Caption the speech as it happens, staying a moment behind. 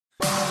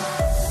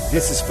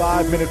This is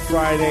 5 Minute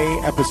Friday,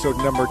 episode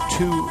number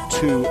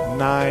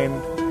 229,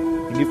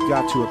 and you've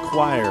got to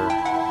acquire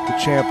the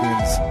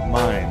champion's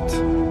mind.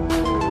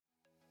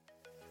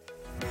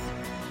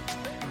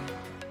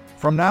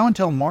 From now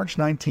until March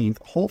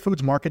 19th, Whole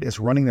Foods Market is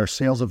running their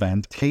sales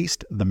event,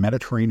 Taste the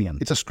Mediterranean.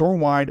 It's a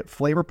store-wide,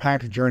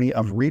 flavor-packed journey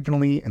of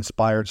regionally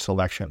inspired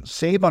selections.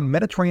 Save on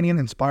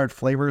Mediterranean-inspired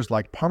flavors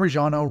like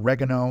Parmigiano,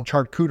 Reggiano,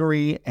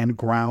 charcuterie, and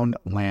ground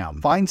lamb.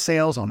 Find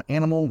sales on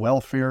animal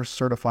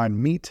welfare-certified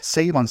meat.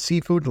 Save on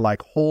seafood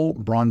like whole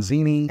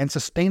bronzini and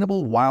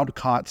sustainable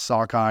wild-caught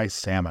sockeye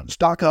salmon.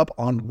 Stock up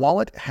on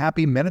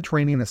wallet-happy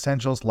Mediterranean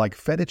essentials like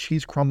feta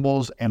cheese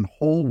crumbles and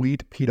whole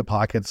wheat pita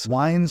pockets.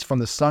 Wines from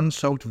the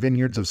sun-soaked vineyards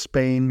of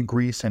Spain,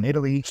 Greece, and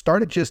Italy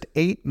start at just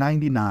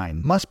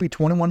 $8.99. Must be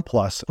 21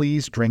 plus.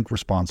 Please drink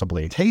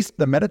responsibly. Taste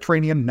the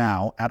Mediterranean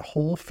now at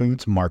Whole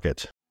Foods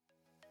Market.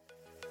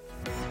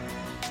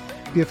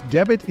 If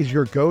debit is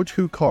your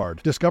go-to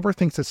card, Discover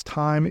thinks it's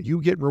time you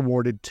get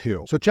rewarded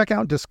too. So check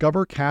out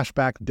Discover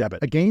Cashback Debit,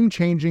 a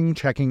game-changing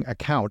checking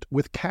account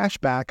with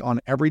cashback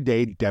on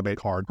everyday debit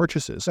card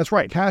purchases. That's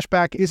right,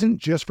 cashback isn't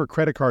just for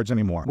credit cards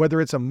anymore.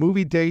 Whether it's a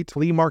movie date,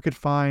 flea market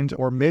find,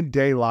 or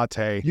midday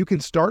latte, you can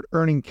start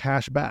earning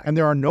cash back, and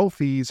there are no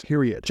fees,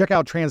 period. Check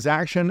out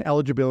transaction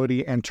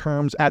eligibility and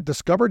terms at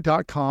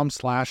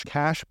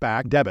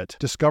discover.com/cashbackdebit.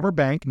 Discover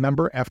Bank,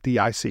 member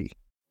FDIC.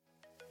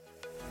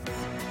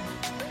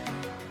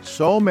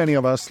 So many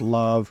of us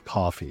love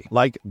coffee,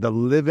 like the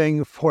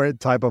living for it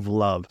type of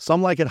love. Some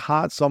like it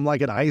hot, some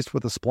like it iced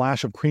with a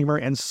splash of creamer,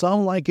 and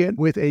some like it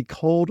with a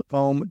cold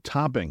foam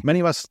topping. Many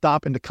of us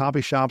stop into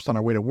coffee shops on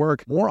our way to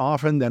work more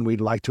often than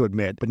we'd like to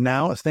admit. But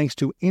now, thanks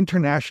to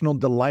International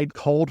Delight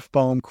Cold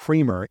Foam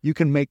Creamer, you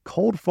can make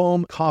cold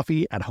foam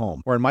coffee at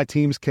home, or in my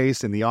team's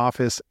case, in the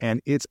office,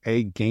 and it's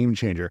a game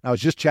changer. I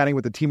was just chatting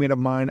with a teammate of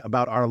mine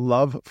about our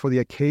love for the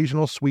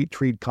occasional sweet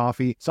treat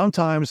coffee.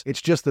 Sometimes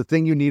it's just the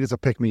thing you need as a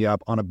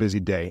pick-me-up on a busy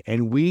day,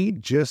 and we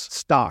just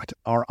stocked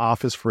our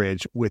office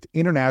fridge with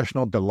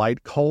International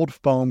Delight Cold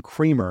Foam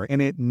Creamer,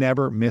 and it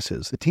never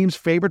misses. The team's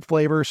favorite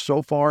flavor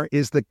so far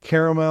is the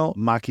caramel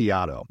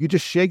macchiato. You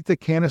just shake the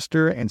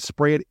canister and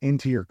spray it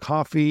into your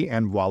coffee,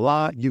 and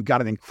voila, you've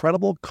got an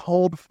incredible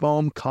cold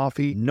foam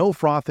coffee. No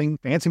frothing,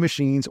 fancy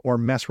machines, or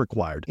mess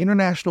required.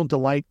 International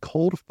Delight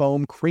Cold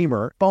Foam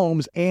Creamer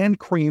foams and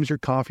creams your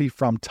coffee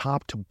from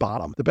top to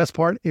bottom. The best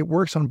part, it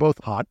works on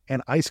both hot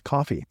and iced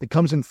coffee. It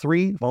comes in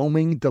 3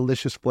 foaming,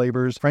 delicious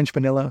flavors: French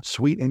vanilla,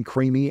 sweet and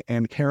creamy,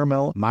 and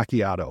caramel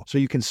macchiato. So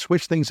you can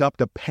switch things up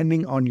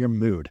depending on your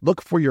mood.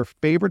 Look for your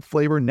favorite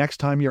flavor next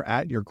time you're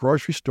at your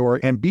grocery store,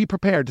 and be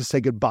prepared to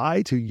say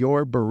goodbye to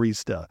your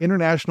barista.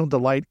 International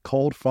Delight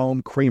Cold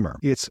Foam Creamer.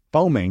 It's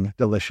foaming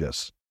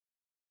delicious.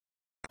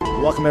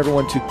 Welcome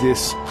everyone to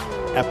this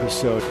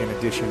episode and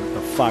edition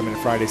of 5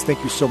 Minute Fridays.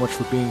 Thank you so much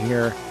for being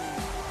here.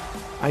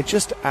 I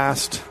just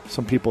asked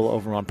some people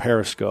over on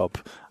Periscope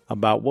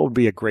about what would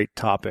be a great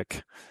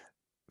topic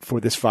for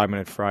this 5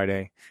 Minute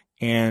Friday.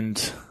 And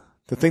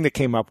the thing that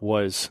came up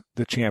was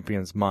the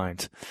champion's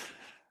mind.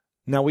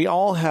 Now, we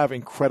all have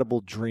incredible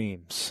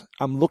dreams.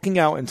 I'm looking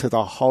out into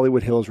the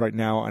Hollywood Hills right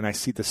now, and I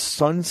see the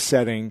sun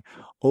setting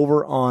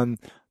over on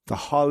the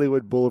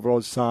Hollywood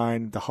Boulevard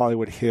sign, the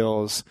Hollywood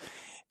Hills.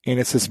 And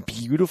it's this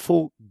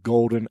beautiful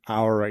golden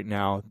hour right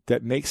now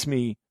that makes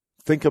me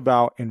think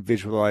about and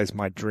visualize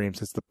my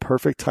dreams. It's the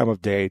perfect time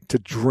of day to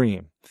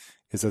dream,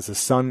 is as the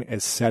sun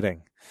is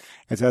setting.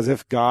 It's as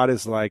if God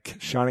is like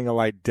shining a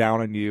light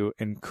down on you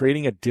and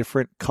creating a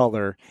different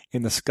color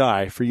in the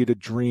sky for you to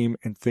dream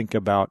and think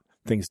about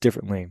things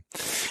differently.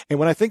 And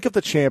when I think of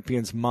the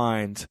champion's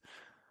mind,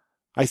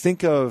 I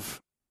think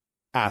of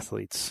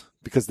athletes,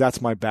 because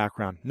that's my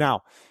background.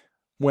 Now,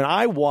 when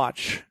I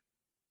watch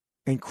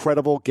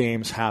incredible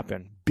games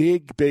happen,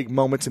 big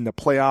moments in the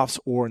playoffs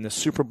or in the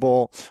Super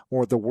Bowl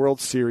or the World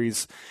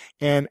Series,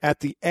 and at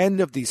the end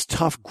of these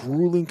tough,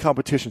 grueling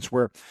competitions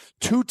where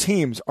two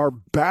teams are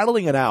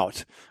battling it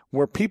out,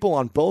 where people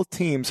on both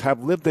teams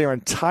have lived their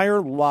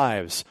entire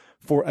lives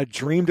for a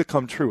dream to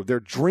come true. Their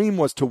dream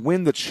was to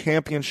win the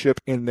championship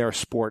in their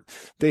sport.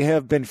 They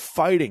have been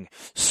fighting,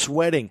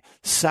 sweating,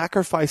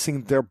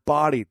 sacrificing their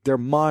body, their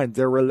mind,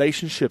 their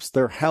relationships,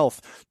 their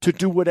health to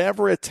do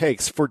whatever it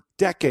takes for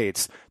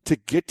decades to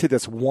get to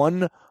this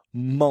one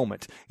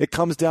moment. It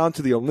comes down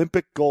to the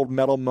Olympic gold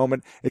medal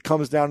moment. It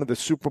comes down to the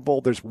Super Bowl.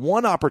 There's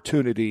one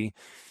opportunity,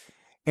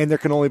 and there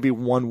can only be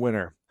one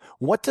winner.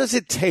 What does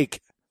it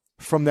take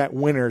from that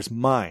winner's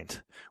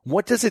mind?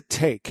 What does it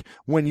take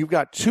when you've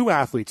got two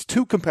athletes,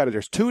 two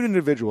competitors, two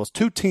individuals,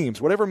 two teams,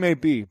 whatever it may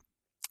be,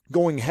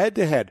 going head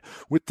to head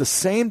with the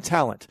same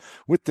talent,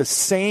 with the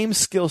same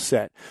skill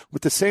set,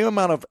 with the same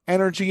amount of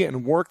energy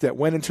and work that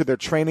went into their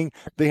training?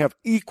 They have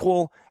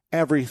equal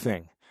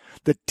everything.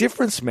 The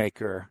difference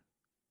maker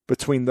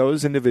between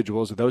those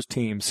individuals or those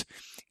teams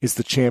is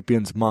the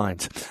champion's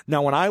mind.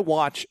 Now, when I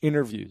watch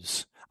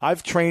interviews,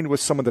 I've trained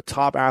with some of the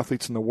top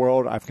athletes in the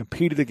world. I've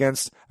competed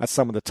against at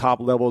some of the top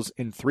levels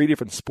in 3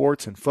 different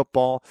sports, in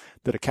football,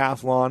 the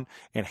decathlon,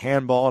 and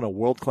handball at a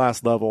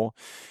world-class level.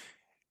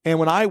 And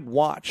when I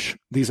watch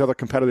these other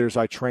competitors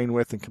I train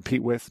with and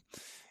compete with,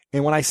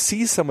 and when I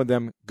see some of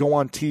them go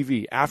on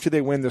TV after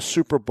they win the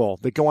Super Bowl,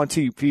 they go on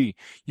TV,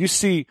 you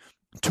see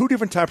two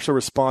different types of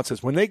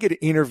responses. When they get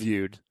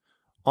interviewed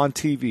on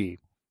TV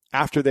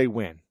after they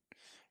win,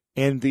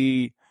 and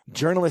the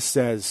journalist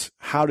says,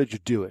 "How did you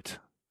do it?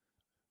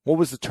 What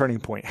was the turning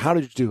point? How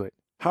did you do it?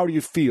 How do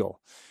you feel?"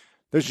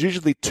 There's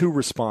usually two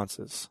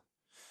responses.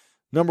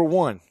 Number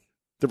one,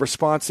 the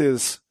response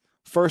is,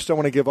 "First, I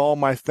want to give all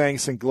my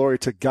thanks and glory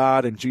to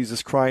God and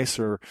Jesus Christ,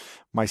 or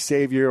my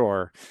Savior,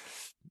 or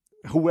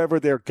whoever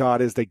their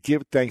God is." They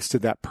give thanks to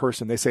that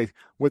person. They say,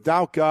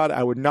 "Without God,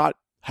 I would not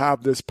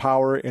have this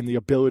power and the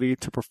ability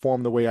to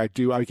perform the way I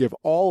do. I give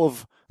all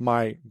of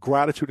my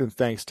gratitude and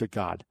thanks to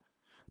God."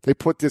 They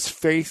put this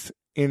faith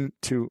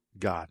into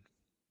God.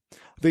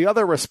 The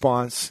other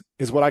response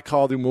is what I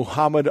call the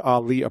Muhammad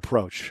Ali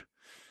approach.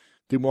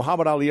 The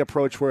Muhammad Ali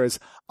approach, whereas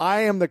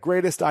I am the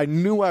greatest. I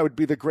knew I would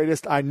be the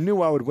greatest. I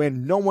knew I would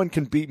win. No one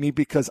can beat me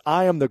because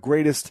I am the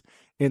greatest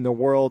in the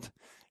world.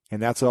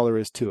 And that's all there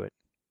is to it.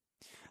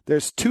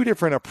 There's two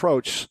different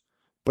approaches,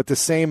 but the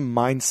same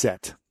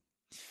mindset.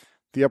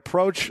 The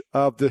approach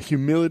of the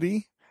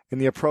humility and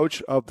the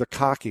approach of the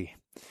cocky.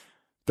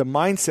 The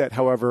mindset,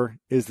 however,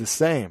 is the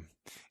same.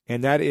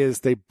 And that is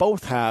they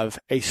both have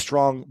a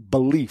strong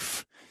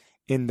belief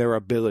in their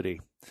ability.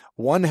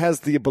 One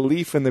has the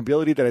belief and the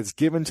ability that is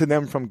given to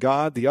them from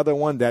God. The other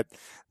one that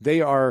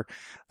they are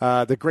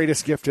the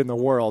greatest gift in the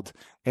world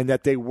and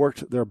that they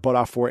worked their butt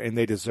off for it and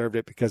they deserved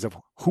it because of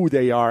who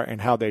they are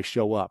and how they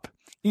show up.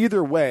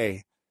 Either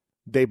way,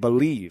 they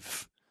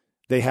believe.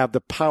 They have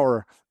the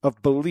power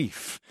of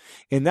belief.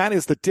 And that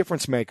is the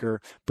difference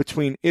maker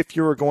between if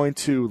you're going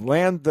to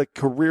land the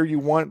career you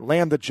want,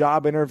 land the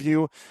job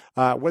interview,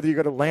 whether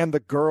you're going to land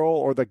the girl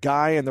or the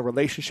guy in the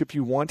relationship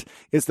you want,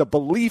 is the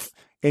belief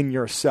in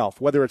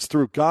yourself. Whether it's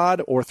through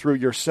God or through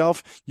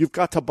yourself, you've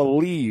got to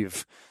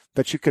believe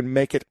that you can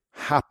make it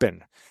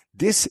happen.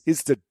 This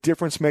is the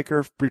difference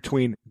maker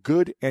between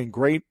good and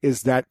great,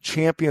 is that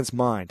champion's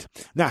mind.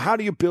 Now, how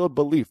do you build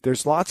belief?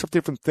 There's lots of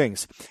different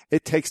things.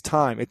 It takes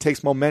time. It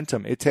takes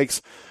momentum. It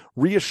takes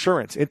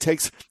reassurance. It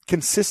takes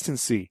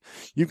consistency.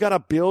 You've got to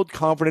build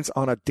confidence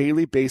on a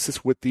daily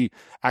basis with the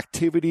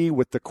activity,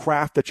 with the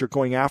craft that you're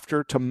going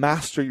after to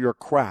master your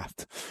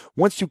craft.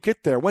 Once you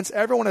get there, once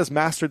everyone has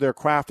mastered their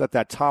craft at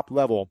that top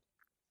level,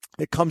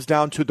 it comes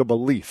down to the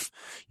belief.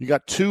 You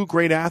got two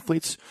great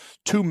athletes,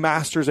 two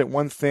masters at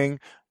one thing,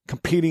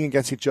 competing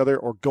against each other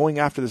or going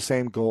after the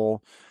same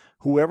goal.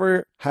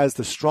 Whoever has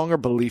the stronger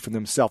belief in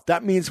themselves,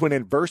 that means when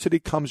adversity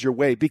comes your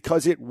way,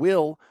 because it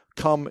will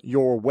come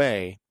your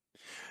way,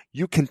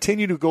 you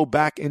continue to go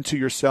back into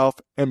yourself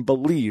and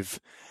believe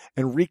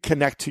and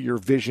reconnect to your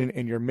vision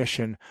and your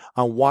mission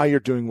on why you're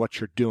doing what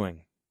you're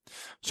doing.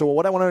 So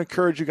what I want to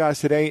encourage you guys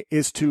today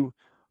is to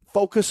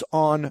focus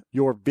on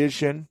your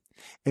vision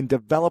and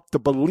develop the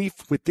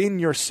belief within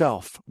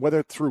yourself,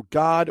 whether through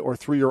God or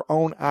through your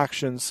own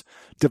actions.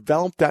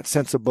 Develop that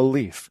sense of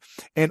belief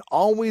and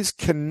always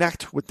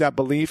connect with that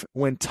belief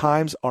when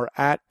times are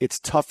at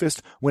its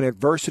toughest, when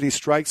adversity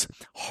strikes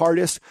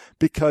hardest,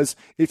 because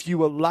if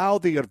you allow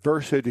the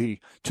adversity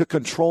to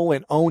control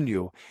and own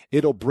you,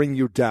 it'll bring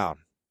you down.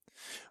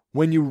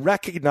 When you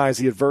recognize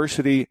the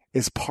adversity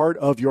is part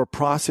of your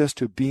process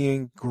to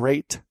being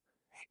great,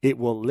 it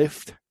will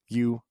lift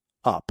you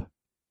up.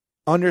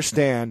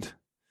 Understand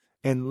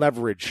and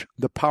leverage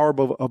the power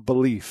of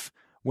belief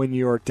when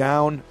you're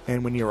down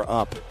and when you're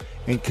up,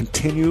 and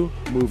continue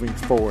moving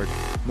forward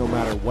no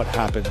matter what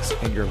happens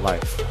in your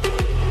life.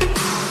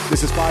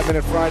 This is 5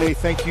 Minute Friday.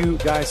 Thank you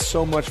guys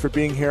so much for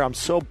being here. I'm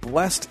so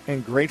blessed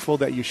and grateful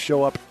that you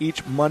show up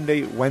each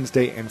Monday,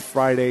 Wednesday, and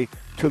Friday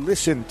to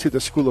listen to the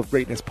School of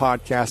Greatness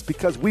podcast,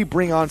 because we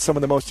bring on some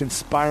of the most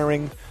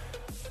inspiring,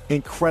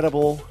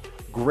 incredible,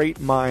 great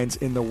minds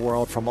in the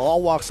world from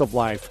all walks of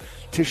life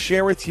to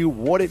share with you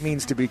what it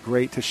means to be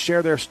great, to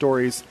share their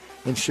stories,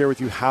 and share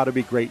with you how to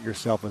be great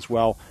yourself as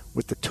well,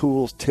 with the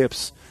tools,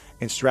 tips,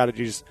 and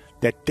strategies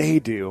that they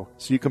do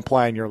so you can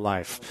apply in your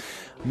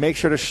life. Make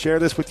sure to share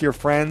this with your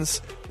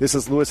friends. This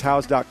is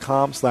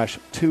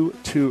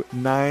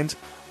lewishowes.com/229,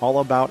 all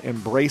about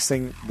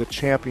embracing the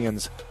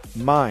champion's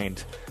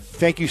mind.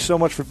 Thank you so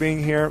much for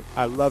being here.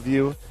 I love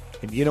you.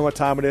 And you know what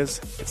time it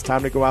is? It's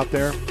time to go out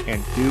there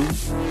and do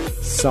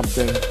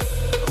something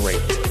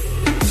great.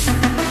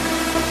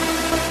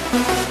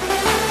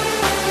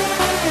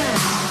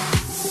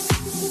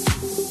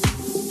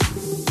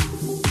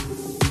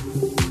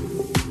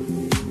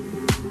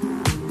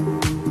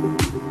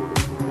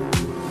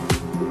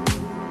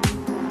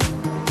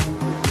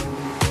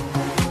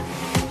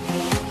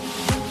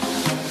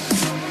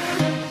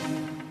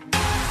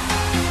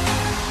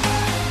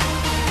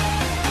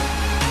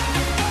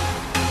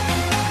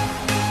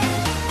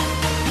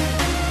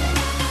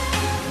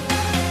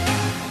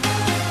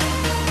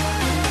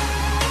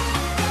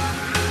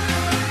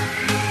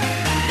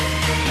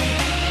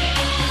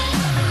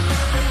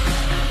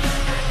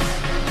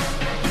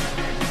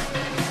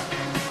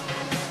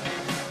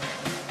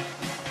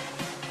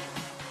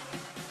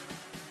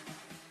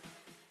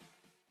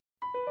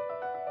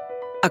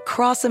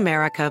 Across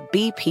America,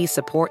 BP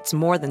supports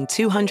more than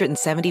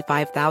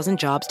 275,000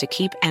 jobs to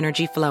keep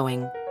energy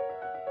flowing.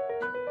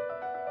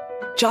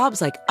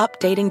 Jobs like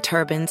updating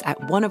turbines at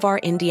one of our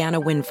Indiana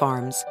wind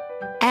farms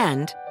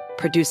and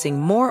producing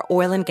more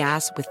oil and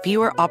gas with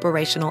fewer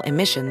operational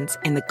emissions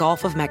in the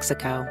Gulf of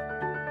Mexico.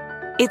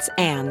 It's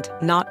and,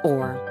 not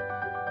or.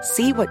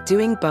 See what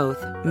doing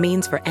both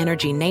means for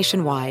energy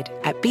nationwide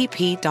at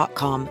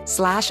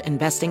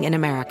bp.com/investing in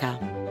America.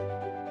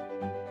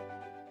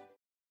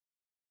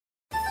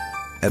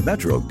 At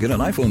Metro, get an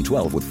iPhone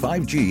 12 with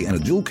 5G and a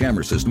dual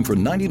camera system for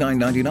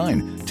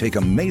 $99.99. Take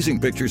amazing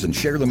pictures and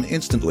share them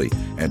instantly.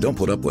 And don't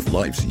put up with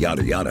life's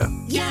yada yada.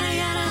 Yada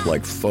yada.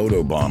 Like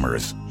photo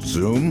bombers.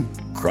 Zoom,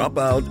 crop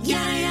out,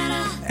 yada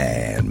yada.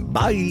 And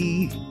bye.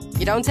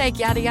 You don't take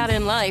yada yada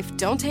in life,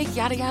 don't take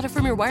yada yada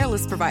from your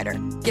wireless provider.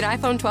 Get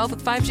iPhone 12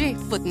 with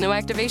 5G with no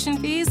activation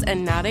fees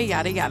and nada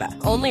yada yada.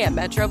 Only at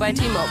Metro by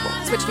T-Mobile.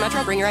 Switch to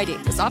Metro, bring your ID.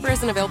 This offer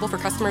isn't available for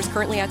customers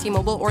currently at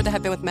T-Mobile or that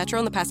have been with Metro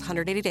in the past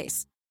 180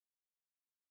 days.